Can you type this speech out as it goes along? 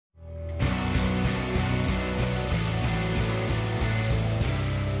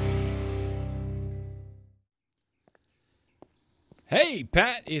Hey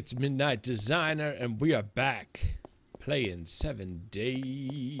Pat, it's Midnight Designer and we are back playing 7 days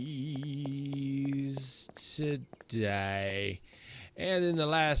today. And in the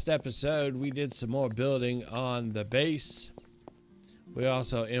last episode we did some more building on the base. We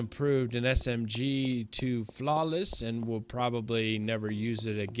also improved an SMG to flawless and we'll probably never use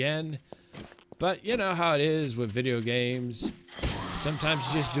it again. But you know how it is with video games. Sometimes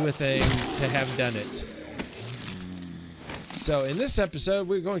you just do a thing to have done it. So in this episode,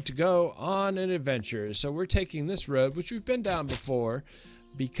 we're going to go on an adventure. So we're taking this road, which we've been down before,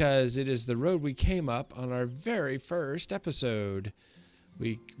 because it is the road we came up on our very first episode.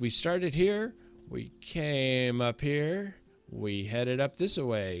 We started here, we came up here, we headed up this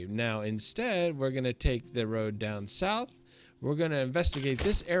way. Now instead, we're going to take the road down south. We're going to investigate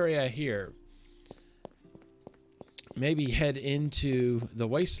this area here. Maybe head into the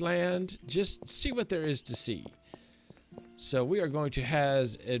wasteland, just see what there is to see. So we are going to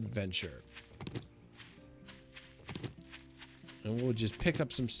has adventure. And we'll just pick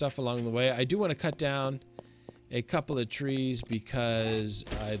up some stuff along the way. I do want to cut down a couple of trees because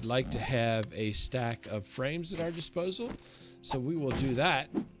I'd like to have a stack of frames at our disposal. So we will do that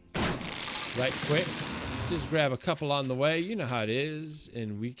right quick. Just grab a couple on the way. You know how it is.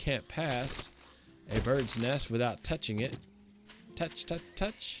 And we can't pass a bird's nest without touching it. Touch, touch,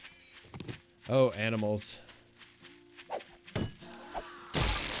 touch. Oh, animals.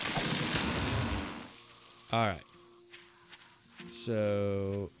 All right,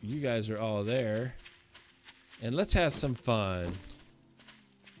 so you guys are all there, and let's have some fun.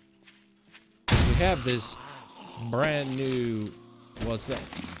 We have this brand new, well,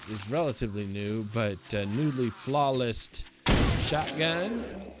 it's relatively new, but newly flawless shotgun.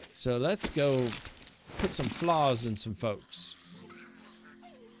 So let's go put some flaws in some folks.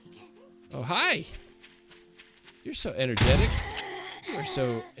 Oh, hi. You're so energetic. You are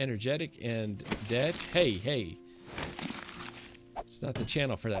so energetic and dead. Hey, hey. It's not the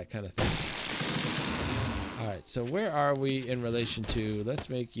channel for that kind of thing. Alright, so where are we in relation to? Let's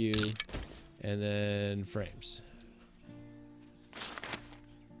make you and then frames.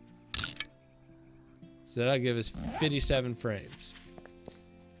 So that'll give us 57 frames.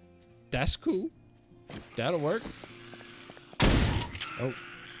 That's cool. That'll work. Oh.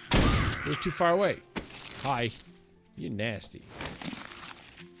 We're too far away. Hi. You're nasty.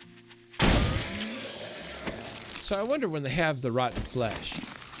 So I wonder when they have the rotten flesh,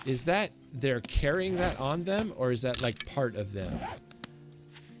 is that they're carrying that on them or is that like part of them?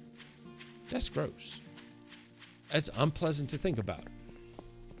 That's gross. That's unpleasant to think about.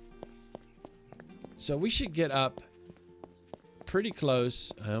 So we should get up pretty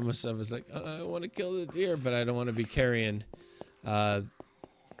close. I was like, I want to kill the deer, but I don't want to be carrying the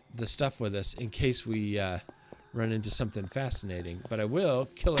stuff with us in case we run into something fascinating. But I will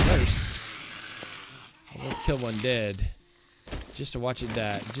kill a nurse. I will kill one dead just to watch it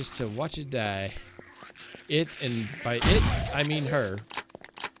die. Just to watch it die. It, and by it, I mean her.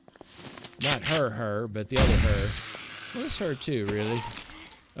 Not her, but the other her. Well, it's her too, really.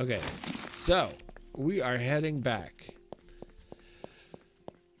 Okay, so we are heading back.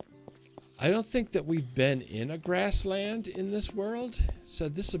 I don't think that we've been in a grassland in this world, so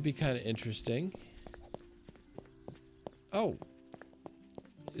this will be kind of interesting. Oh.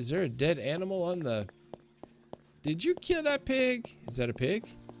 Is there a dead animal on the... Did you kill that pig? Is that a pig?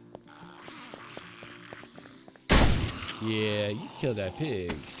 Yeah, you killed that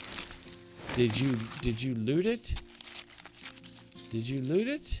pig. Did you loot it? Did you loot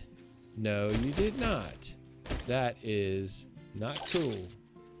it? No, you did not. That is not cool.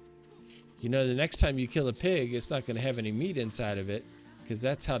 You know, the next time you kill a pig, it's not going to have any meat inside of it, because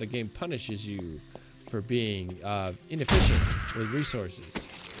that's how the game punishes you for being inefficient with resources.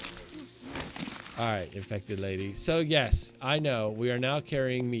 Alright, infected lady. So yes, I know, we are now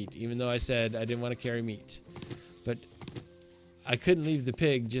carrying meat, even though I said I didn't want to carry meat. But I couldn't leave the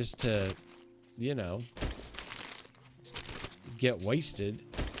pig just to, you know, get wasted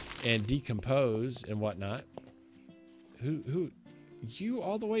and decompose and whatnot. Who, you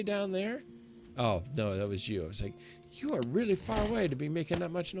all the way down there? Oh, no, that was you. I was like, you are really far away to be making that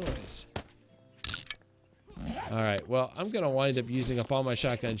much noise. Alright, well, I'm going to wind up using up all my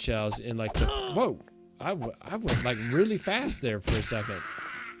shotgun shells in like the... Whoa! I went like really fast there for a second.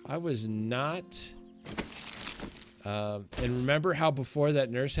 I was not... and remember how before that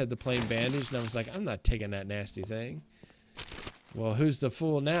nurse had the plain bandage and I was like, I'm not taking that nasty thing. Well, who's the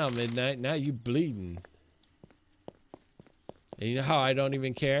fool now, Midnight? Now you bleeding. And you know how I don't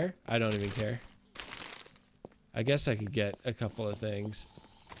even care? I don't even care. I guess I could get a couple of things.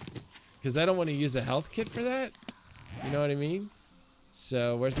 Because I don't want to use a health kit for that. You know what I mean?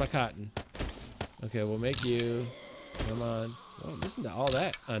 So where's my cotton? Okay, we'll make you. Come on. Oh, listen to all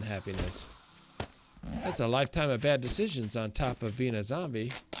that unhappiness. That's a lifetime of bad decisions on top of being a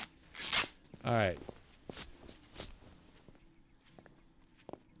zombie. Alright.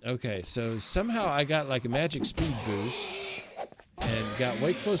 Okay, so somehow I got like a magic speed boost and got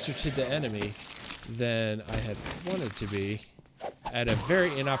way closer to the enemy than I had wanted to be at a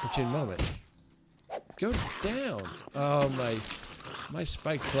very inopportune moment. Go down. Oh, my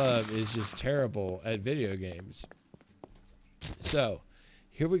Spike Club is just terrible at video games. So,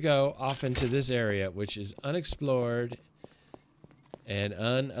 here we go off into this area, which is unexplored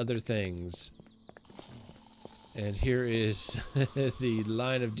and other things. And here is the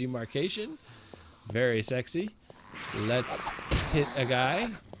line of demarcation. Very sexy. Let's hit a guy.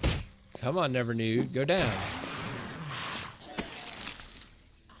 Come on, Never Nude. Go down.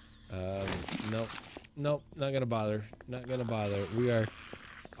 Nope. Nope. Not gonna bother. Not gonna bother.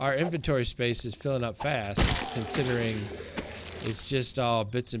 Our inventory space is filling up fast, considering it's just all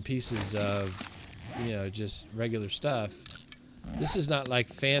bits and pieces of, you know, just regular stuff. This is not like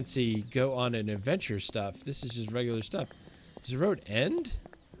fancy go on an adventure stuff. This is just regular stuff. Does the road end?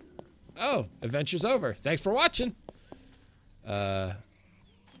 Oh, adventure's over. Thanks for watching. I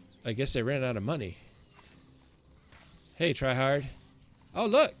guess they ran out of money. Hey, try hard. Oh,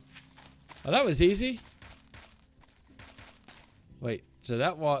 look. Oh, that was easy. Wait, so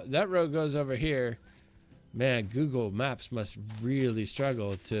that road goes over here. Man, Google Maps must really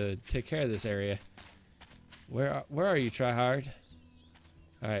struggle to take care of this area. Where are you, tryhard?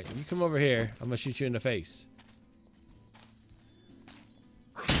 All right, you come over here. I'm gonna shoot you in the face.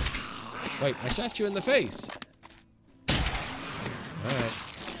 Wait, I shot you in the face. All right.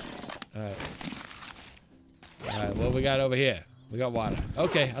 All right. All right, what we got over here? We got water.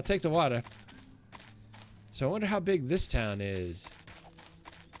 Okay, I'll take the water. So I wonder how big this town is.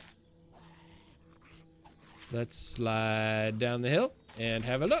 Let's slide down the hill and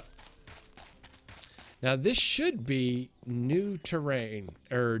have a look. Now this should be new terrain,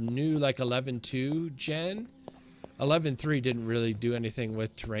 or new like 11.2 gen. 11.3 didn't really do anything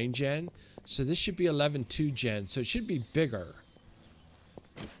with terrain gen. So this should be 11.2 gen, so it should be bigger.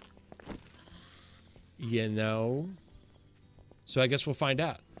 You know? So I guess we'll find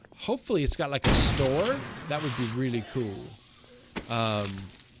out. Hopefully it's got like a store. That would be really cool. I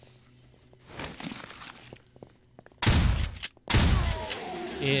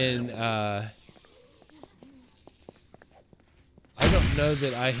don't know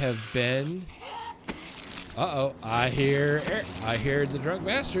that I have been. Uh-oh, I hear the drunk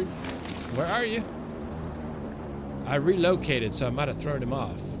bastard. Where are you? I relocated, so I might have thrown him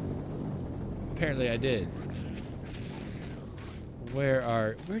off. Apparently I did.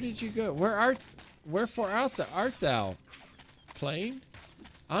 Where did you go? Wherefore art thou? Plane?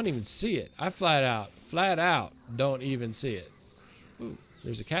 I don't even see it. I flat out don't even see it. Ooh,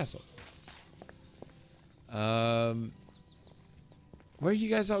 there's a castle. Where you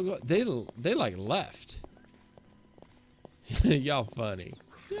guys all go? They like left. Y'all funny.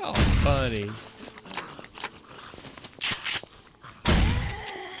 Y'all funny.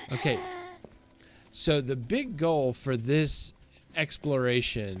 Okay. So the big goal for this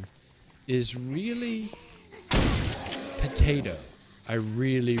exploration is really potato. I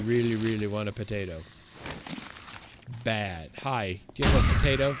really, really, really want a potato. Bad. Hi. Do you have a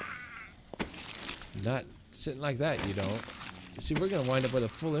potato? Not sitting like that, you don't. See, we're going to wind up with a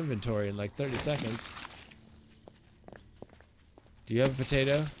full inventory in like 30 seconds. Do you have a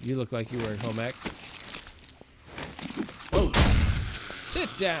potato? You look like you were in home ec. Whoa. Sit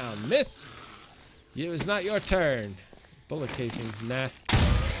down, miss. It was not your turn. Bullet casings, nah.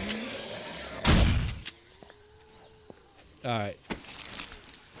 Alright.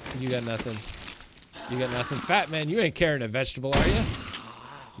 You got nothing. You got nothing. Fat man, you ain't carrying a vegetable, are you?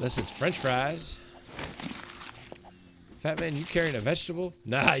 Unless it's french fries. Fat man, you carrying a vegetable?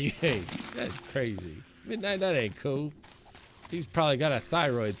 Nah, you ain't. That's crazy. Midnight, that ain't cool. He's probably got a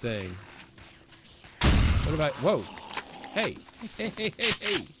thyroid thing. What about... Whoa. Hey. Hey, hey, hey,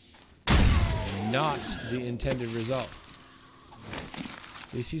 hey. Not the intended result.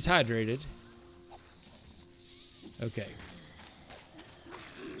 At least he's hydrated. Okay.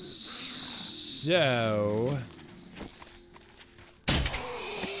 So...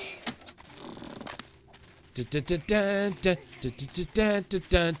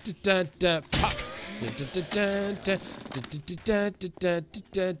 Pop.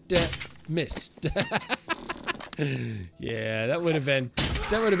 Missed. Yeah, that would have been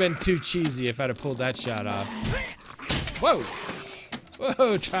too cheesy if I'd have pulled that shot off. Whoa.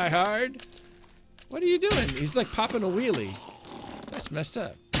 Whoa, try hard. What are you doing? He's like popping a wheelie. What the That's messed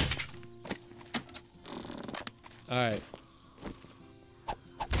up. Alright.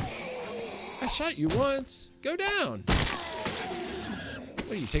 I shot you once. Go down.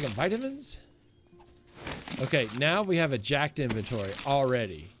 What are you taking, vitamins? Okay, now we have a jacked inventory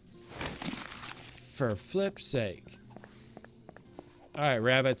already. For flip's sake. Alright,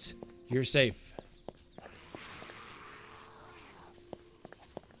 rabbits. You're safe.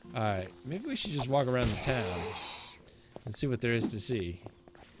 Alright, maybe we should just walk around the town and see what there is to see.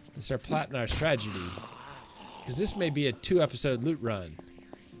 And start plotting our strategy. Because this may be a 2-episode loot run.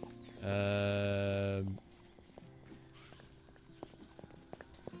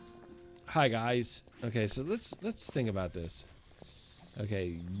 Hi guys. Okay, so let's think about this.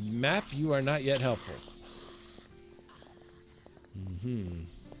 Okay, map, you are not yet helpful.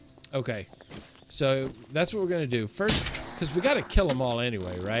 Okay, so that's what we're gonna do first, because we gotta kill them all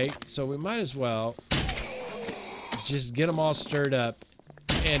anyway, right? So we might as well just get them all stirred up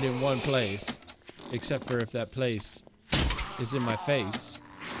and in one place, except for if that place is in my face.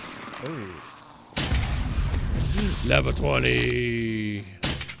 Oh, level 20.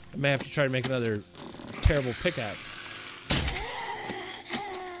 I may have to try to make another terrible pickaxe.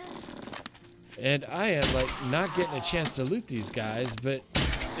 And I am like not getting a chance to loot these guys, but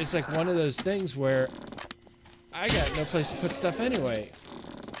it's like one of those things where I got no place to put stuff anyway.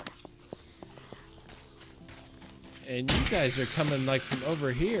 And you guys are coming like from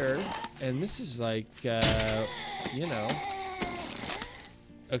over here, and this is like, you know.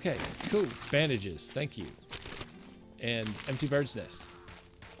 Okay, cool. Bandages, thank you. And empty bird's nest.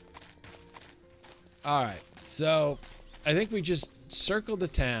 Alright, so I think we just circle the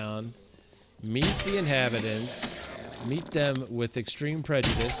town, meet the inhabitants, meet them with extreme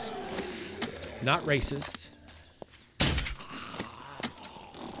prejudice, not racist.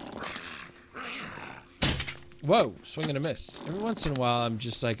 Whoa, swing and a miss. Every once in a while I'm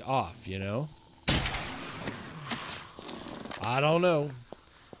just like off, you know? I don't know.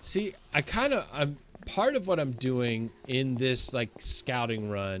 See, part of what I'm doing in this like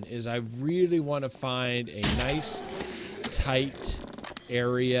scouting run is I really want to find a nice tight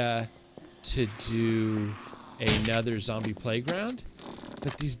area to do another zombie playground,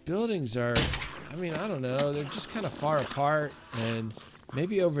 but these buildings are, I mean, I don't know, they're just kind of far apart, and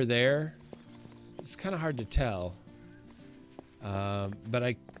maybe over there it's kind of hard to tell, but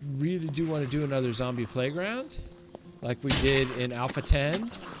I really do want to do another zombie playground like we did in Alpha 10.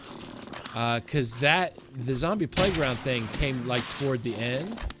 Because the zombie playground thing came like toward the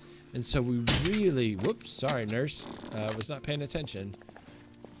end, and so we really, whoops, sorry nurse, was not paying attention.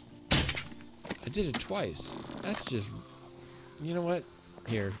 I did it twice. That's just, you know what?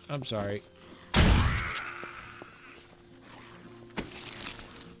 Here, I'm sorry.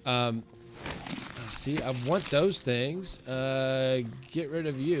 See, I want those things. Get rid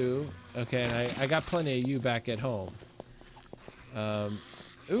of you. Okay, and I got plenty of you back at home.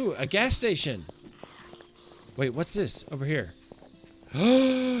 Ooh, a gas station. Wait, what's this over here?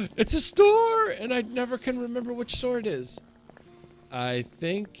 It's a store, and I never can remember which store it is. I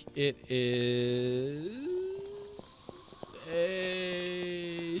think it is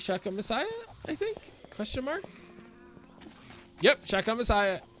a Shotgun Messiah, I think? Question mark? Yep, Shotgun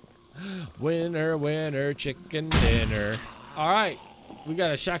Messiah. Winner, winner, chicken dinner. All right, we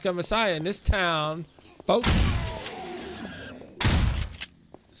got a Shotgun Messiah in this town, folks.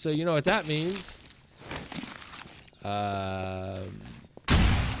 So you know what that means. No,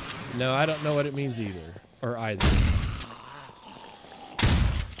 I don't know what it means either.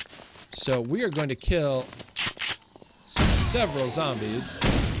 So we are going to kill several zombies.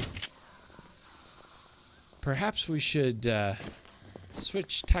 Perhaps we should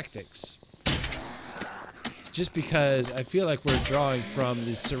switch tactics. Just because I feel like we're drawing from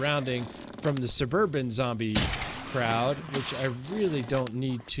the suburban zombie crowd, which I really don't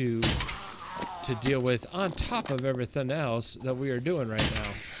need to deal with on top of everything else that we are doing right now.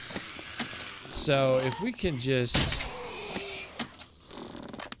 So if we can just,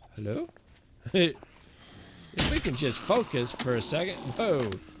 hello? If we can just focus for a second.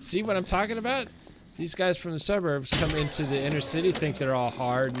 Whoa, see what I'm talking about? These guys from the suburbs come into the inner city, think they're all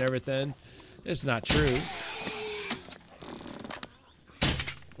hard and everything. It's not true.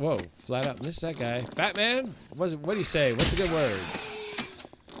 Whoa, flat out missed that guy. Fat man? What do you say? What's a good word?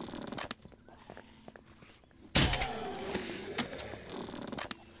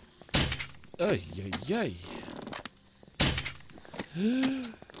 Ay, ay, ay.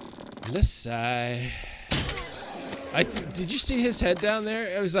 Let's sigh. Did you see his head down there?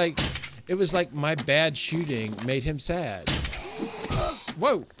 It was like my bad shooting made him sad.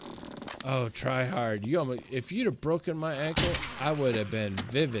 Whoa. Oh, try hard. You almost, if you'd have broken my ankle, I would have been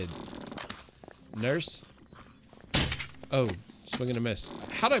vivid. Nurse. Oh, swing and a miss.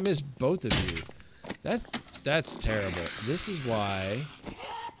 How'd I miss both of you? That's terrible. This is why.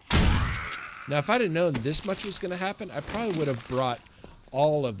 Now, if I'd have known this much was going to happen, I probably would have brought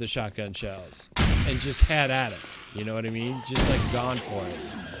all of the shotgun shells and just had at it. You know what I mean? Just like gone for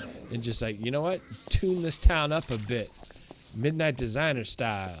it. And just like, you know what? Tune this town up a bit. MidnightDesigner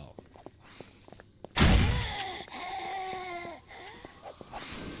style.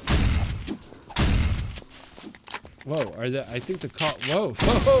 Whoa, I think the call, whoa,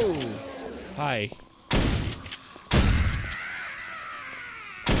 whoa, hi.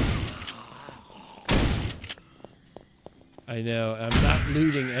 I know, I'm not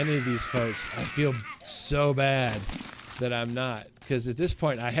looting any of these folks. I feel so bad that I'm not. Because at this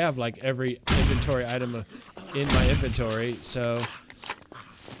point, I have like every inventory item in my inventory. So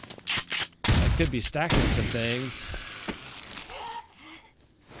I could be stacking some things.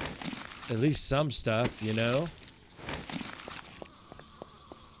 At least some stuff, you know?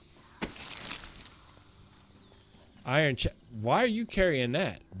 Iron chest. Why are you carrying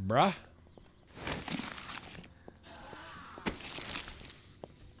that, bruh?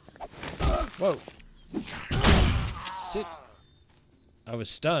 Whoa. Sit. I was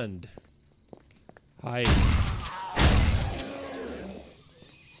stunned. Hi.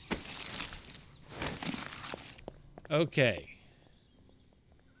 Okay.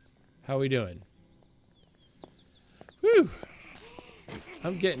 How we doing? Whew.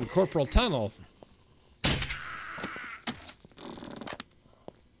 I'm getting corporal tunnel.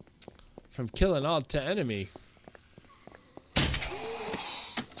 From killing all to enemy.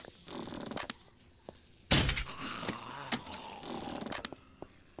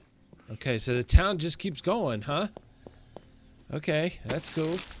 Okay, so the town just keeps going, huh? Okay, that's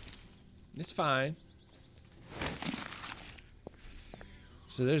cool. It's fine.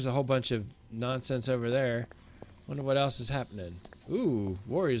 So there's a whole bunch of nonsense over there. Wonder what else is happening. Ooh,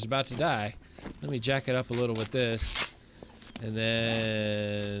 warrior's about to die. Let me jack it up a little with this. And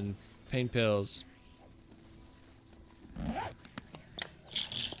then pain pills.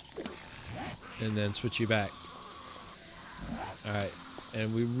 And then switch you back. Alright.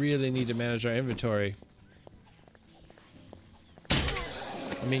 And we really need to manage our inventory.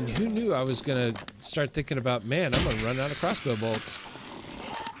 I mean, who knew I was gonna start thinking about, man, I'm gonna run out of crossbow bolts.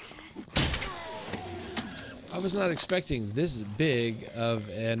 I was not expecting this big of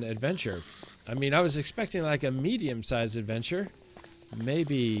an adventure. I mean, I was expecting like a medium-sized adventure.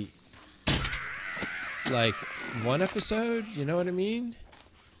 Maybe like one episode, you know what I mean?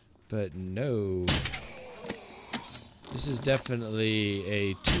 But no. This is definitely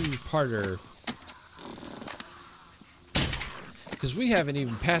a two-parter. Because we haven't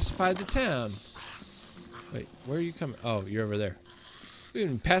even pacified the town. Wait, where are you coming? Oh, you're over there. We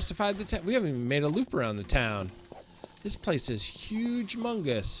haven't pacified the town. We haven't even made a loop around the town. This place is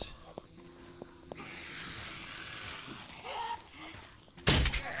huge-mongous.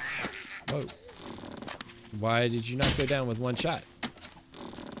 Whoa. Why did you not go down with one shot?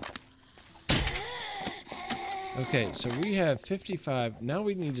 Okay, so we have 55. Now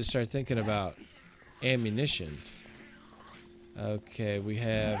we need to start thinking about ammunition. Okay, we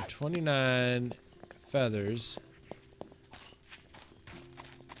have 29 feathers.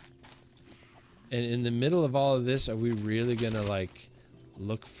 And in the middle of all of this, are we really gonna like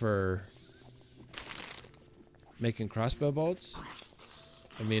look for making crossbow bolts?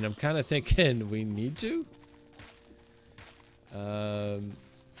 I mean, I'm kind of thinking we need to.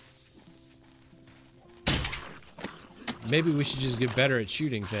 Maybe we should just get better at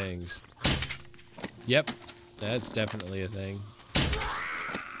shooting things. Yep, that's definitely a thing.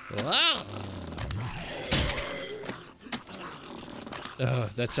 Oh,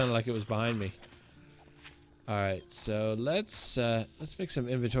 that sounded like it was behind me. All right, so let's make some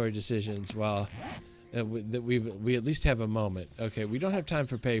inventory decisions while we at least have a moment. Okay, we don't have time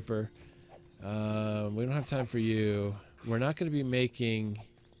for paper. We don't have time for you. We're not going to be making.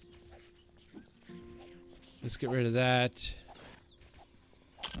 Let's get rid of that.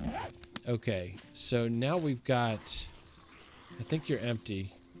 Okay, so now we've got. I think you're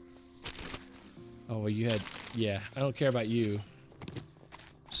empty. Oh well, you had. Yeah, I don't care about you.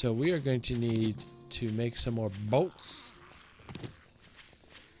 So we are going to need to make some more bolts.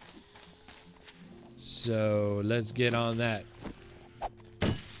 So let's get on that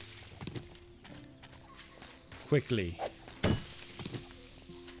quickly.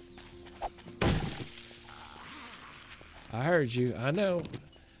 I heard you. I know.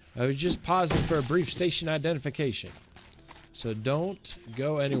 I was just pausing for a brief station identification. So don't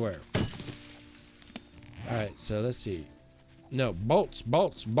go anywhere. All right, so let's see. No, bolts,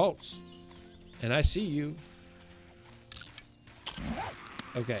 bolts, bolts. And I see you.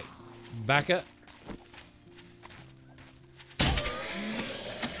 Okay, back up.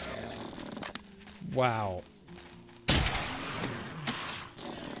 Wow.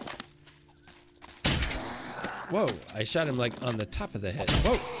 Whoa, I shot him like on the top of the head.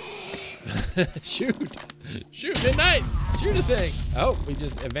 Whoa. Shoot. Shoot, Midnight. Shoot a thing. Oh, we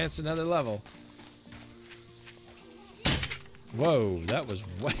just advanced another level. Whoa, that was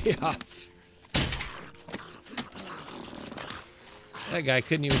way off. That guy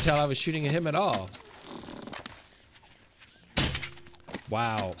couldn't even tell I was shooting at him at all.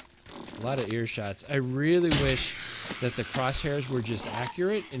 Wow. A lot of earshots. I really wish that the crosshairs were just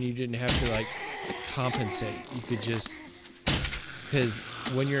accurate and you didn't have to like compensate. You could just, because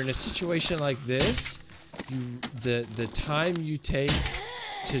when you're in a situation like this, the time you take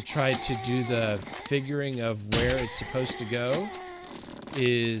to try to do the figuring of where it's supposed to go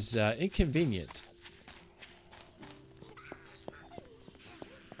is inconvenient.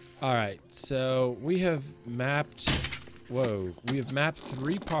 All right, so we have mapped. Whoa, we have mapped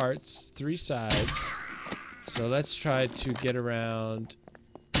 3 parts, 3 sides. So let's try to get around.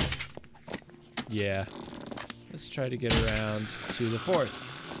 Yeah, let's try to get around to the 4th.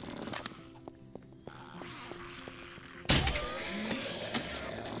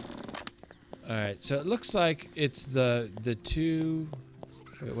 All right, so it looks like it's the 2.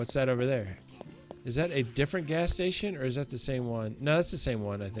 Wait, what's that over there? Is that a different gas station or is that the same one? No, that's the same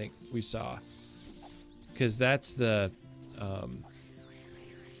one I think we saw. Because that's the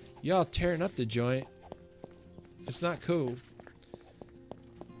y'all tearing up the joint. It's not cool.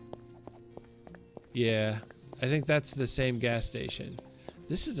 Yeah, I think that's the same gas station.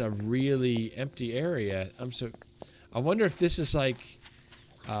 This is a really empty area. I wonder if this is like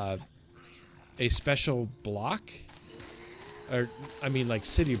a special block, or I mean like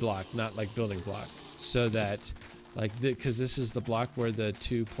city block, not like building block, so that like because this is the block where the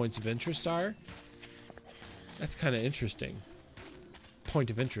 2 points of interest are. That's kind of interesting.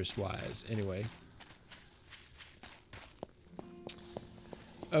 Point of interest wise, anyway.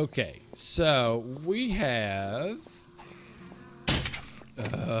 Okay, so we have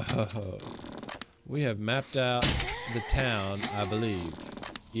mapped out the town, I believe.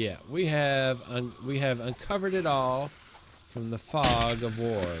 Yeah, we have uncovered it all from the fog of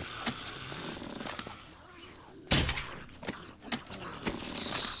war.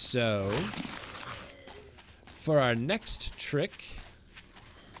 So, for our next trick,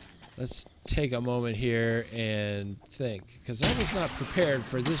 let's take a moment here and think, because I was not prepared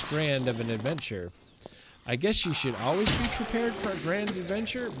for this grand of an adventure. I guess you should always be prepared for a grand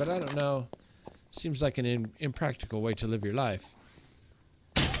adventure, but I don't know. Seems like an impractical way to live your life.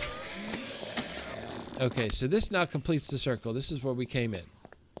 Okay, so this now completes the circle. This is where we came in.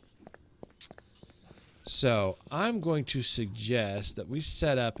 So I'm going to suggest that we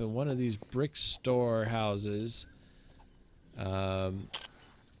set up in one of these brick store houses to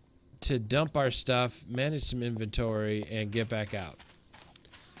dump our stuff, manage some inventory, and get back out.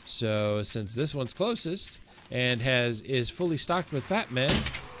 So since this one's closest and is fully stocked with fat men,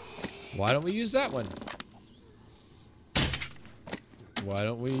 why don't we use that one? Why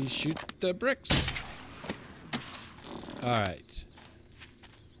don't we shoot the bricks? All right.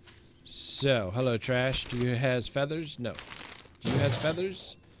 So, hello, trash. Do you has feathers? No. Do you has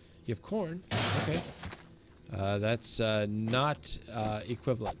feathers? You have corn. Okay. That's not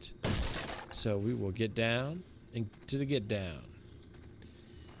equivalent. So we will get down and to the get down.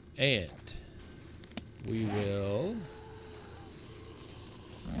 And we will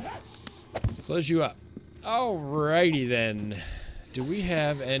close you up. Alrighty then. Do we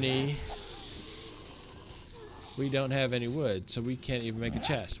have any? We don't have any wood, so we can't even make a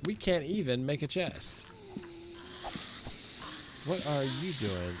chest. We can't even make a chest. What are you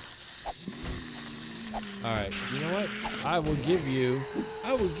doing? Alright, you know what? I will give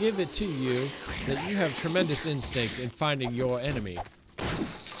it to you that you have tremendous instinct in finding your enemy.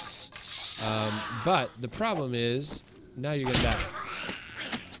 But the problem is, now you're gonna die.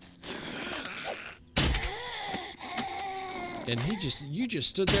 And you just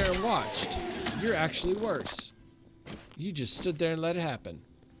stood there and watched. You're actually worse. You just stood there and let it happen.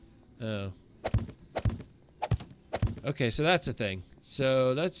 Oh. Okay, so that's the thing.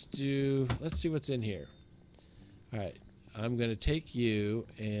 So let's see what's in here. All right, I'm gonna take you,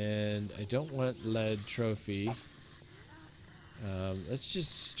 and I don't want lead trophy. Let's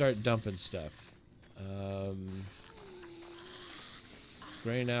just start dumping stuff.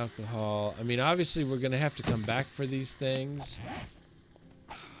 Grain alcohol. I mean, obviously we're gonna have to come back for these things.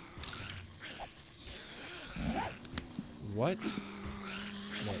 what?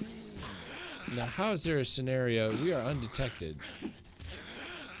 Wait. Now, how is there a scenario? We are undetected.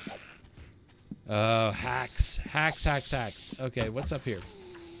 Oh, hacks. Hacks, hacks, hacks. Okay, what's up here?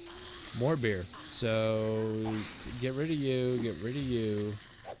 More beer. So, get rid of you, get rid of you.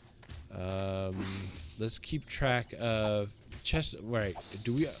 Let's keep track of chest. Right,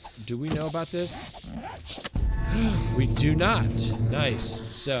 do we know about this? We do not. Nice.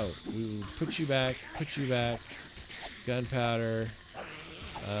 So, we will put you back, gunpowder,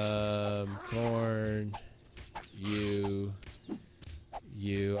 corn, you.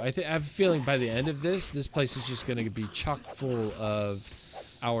 I have a feeling by the end of this place is just going to be chock full of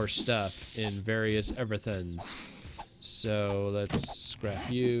our stuff in various everythings. So let's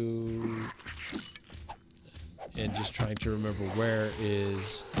scrap you. And just trying to remember where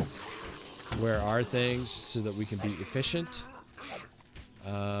are things so that we can be efficient.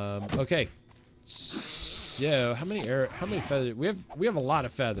 Okay. So how many feathers? We have a lot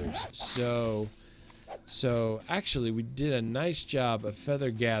of feathers. So actually we did a nice job of feather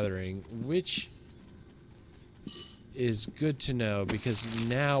gathering, which is good to know because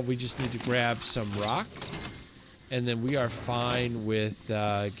now we just need to grab some rock and then we are fine with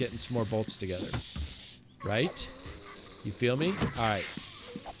getting some more bolts together. Right? You feel me? Alright.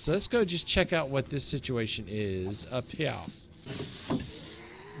 So let's go just check out what this situation is up here.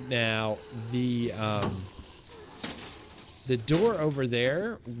 Now, the door over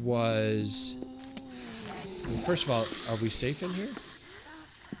there was... Well, first of all, are we safe in here?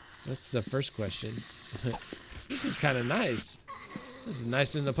 That's the first question. This is kind of nice. This is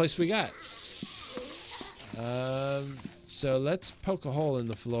nicer than the place we got. So let's poke a hole in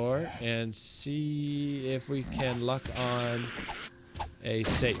the floor and see if we can luck on a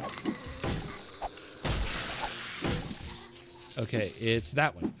safe. Okay, it's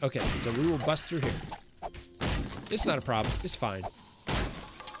that one. Okay, so we will bust through here. It's not a problem. It's fine.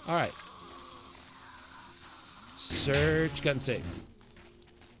 All right. Search gun safe.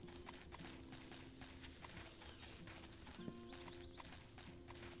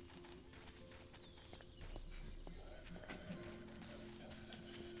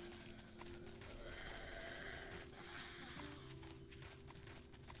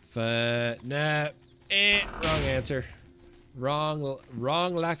 Nah. Wrong answer. Wrong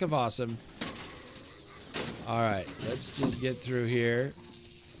lack of awesome. Alright, let's just get through here.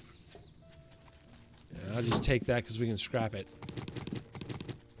 I'll just take that because we can scrap it.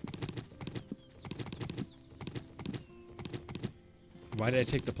 Why did I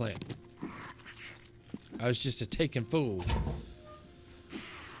take the plant? I was just a taken fool.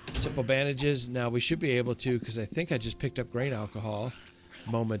 Simple bandages. Now we should be able to, because I think I just picked up grain alcohol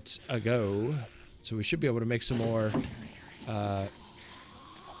moments ago. So we should be able to make some more.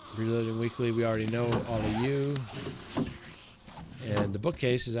 Reloading weekly. We already know all of you. And the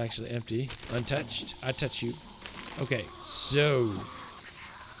bookcase is actually empty. Untouched. I touch you. Okay, so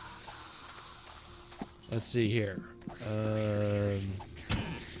let's see here.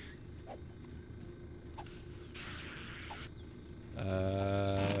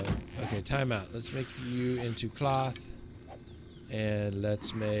 Okay, timeout. Let's make you into cloth. And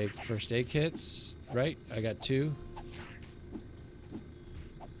let's make first aid kits. Right? I got 2.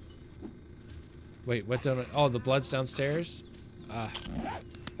 Wait, what's on? Oh, the blood's downstairs?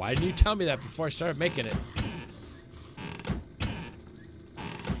 Why didn't you tell me that before I started making it?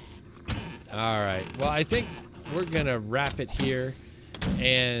 Alright, well, I think we're going to wrap it here.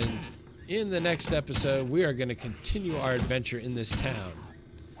 And in the next episode, we are going to continue our adventure in this town.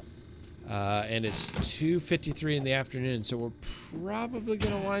 And it's 2:53 in the afternoon, so we're probably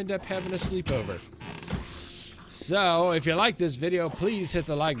going to wind up having a sleepover. So, if you like this video, please hit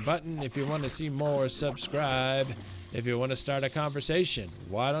the like button. If you want to see more, subscribe. If you want to start a conversation,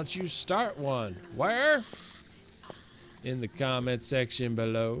 why don't you start one? Where? In the comment section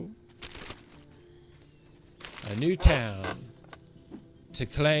below. A new town to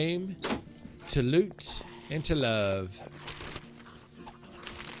claim, to loot, and to love.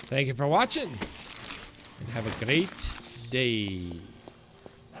 Thank you for watching, and have a great day.